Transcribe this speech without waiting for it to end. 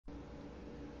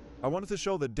I wanted to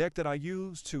show the deck that I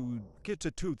used to get to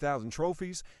 2,000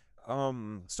 trophies.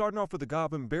 Starting off with the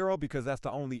Goblin Barrel because that's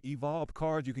the only evolved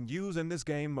card you can use in this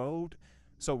game mode.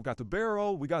 So we got the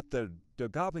Barrel, we got the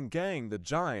Goblin Gang, the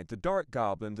Giant, the Dark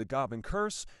Goblin, the Goblin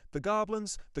Curse, the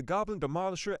Goblins, the Goblin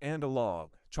Demolisher, and a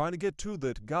Log. Trying to get to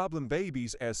the Goblin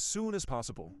Babies as soon as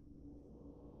possible.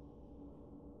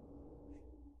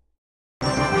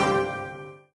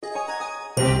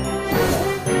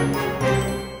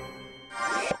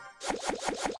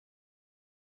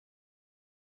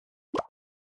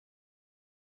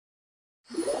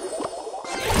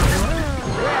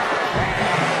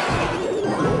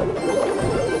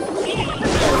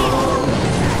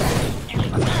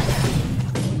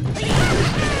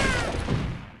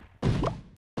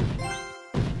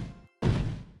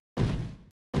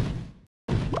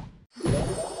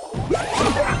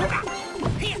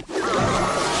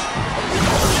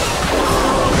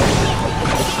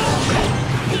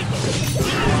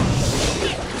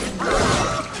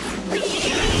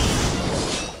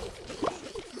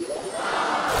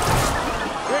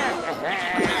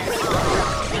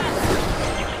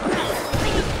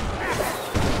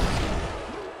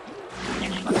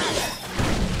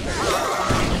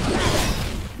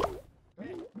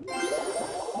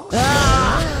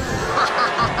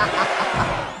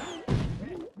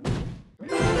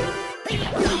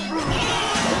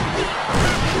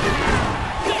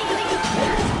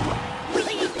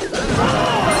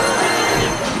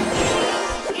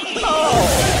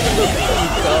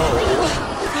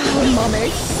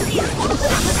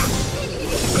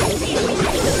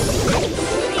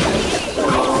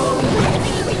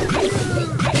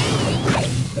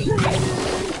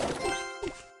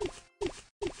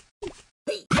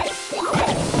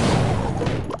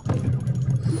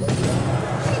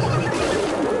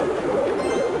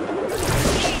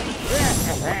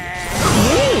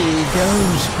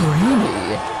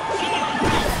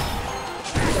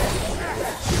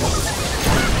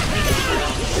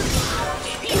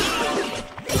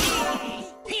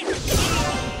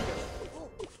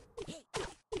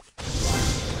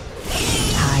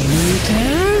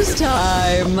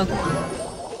 Time!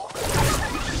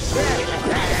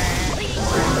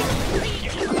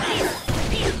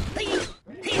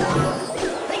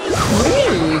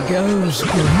 Way goes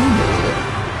Greenie!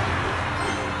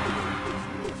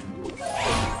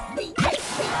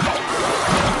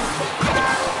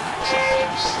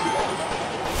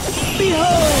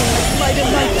 Behold, my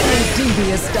delightful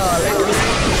devious darlings!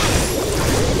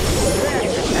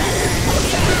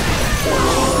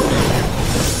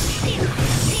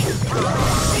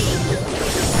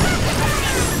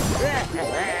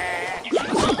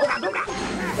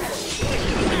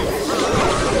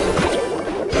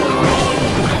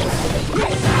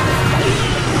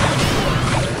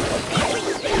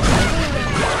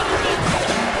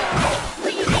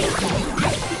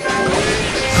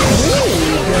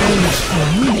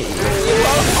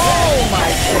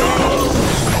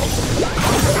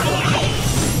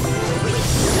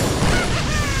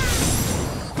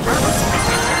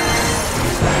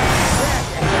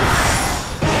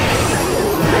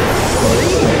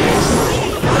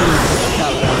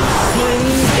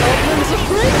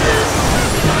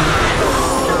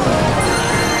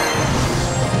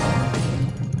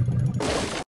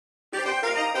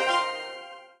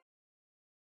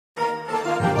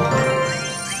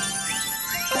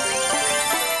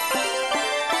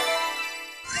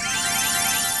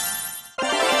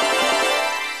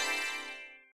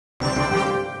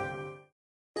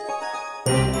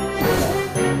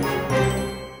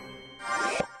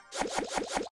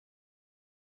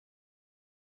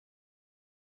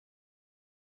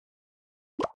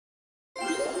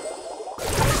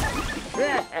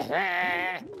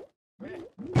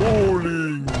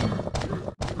 Bowling!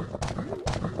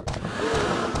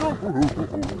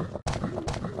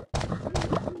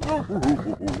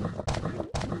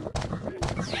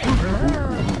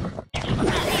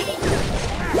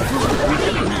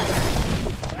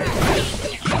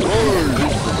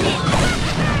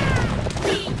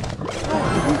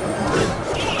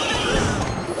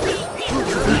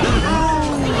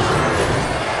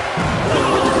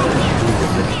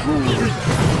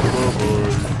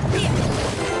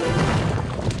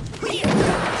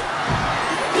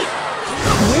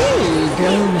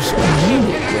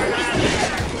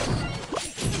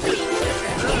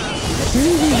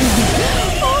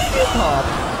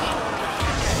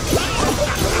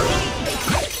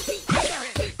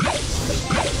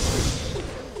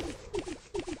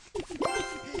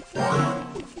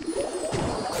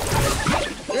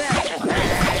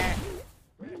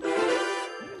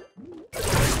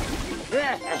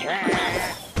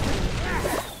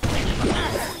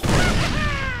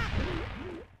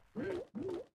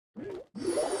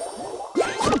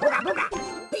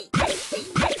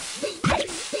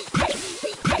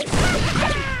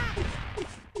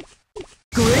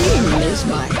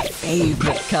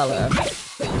 favorite color.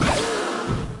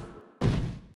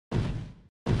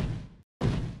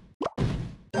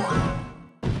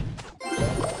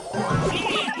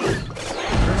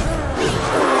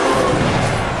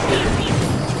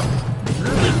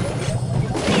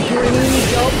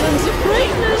 Green goblins of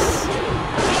greatness.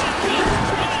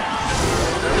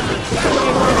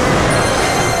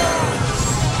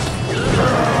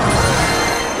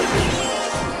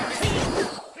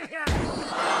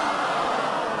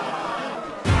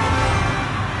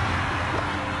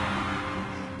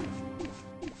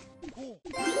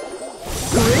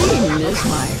 Green is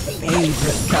my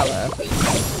favorite color.